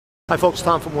Hi folks,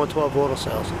 Tom from 112 Auto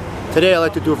Sales. Today I'd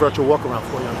like to do a virtual walk around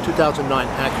for you on a 2009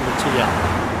 Acura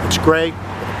TL. It's gray with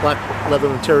a black leather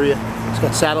interior. It's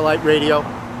got satellite radio,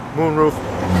 moonroof.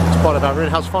 It's part of our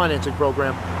in-house financing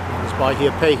program. It's buy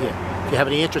here, pay here. If you have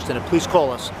any interest in it, please call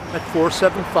us at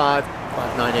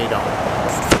 475-5980.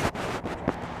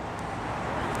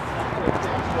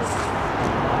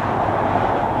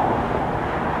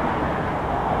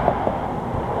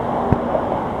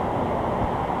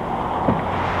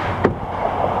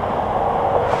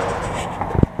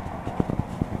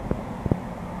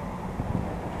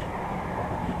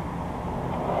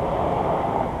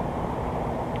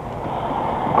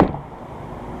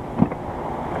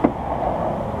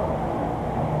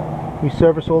 We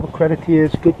service all the credit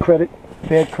tiers, good credit,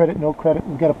 bad credit, no credit.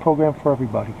 We've got a program for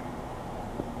everybody.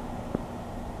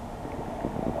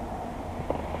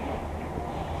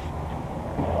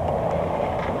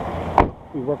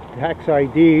 We work with tax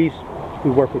IDs,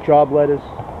 we work with job letters.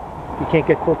 If you can't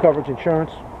get full coverage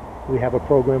insurance, we have a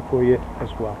program for you as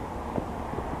well.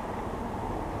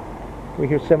 We're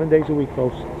here 7 days a week,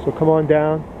 folks. So come on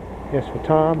down, ask for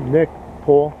Tom, Nick,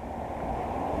 Paul.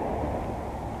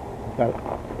 We've got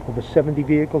over 70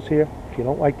 vehicles here. If you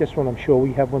don't like this one, I'm sure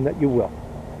we have one that you will.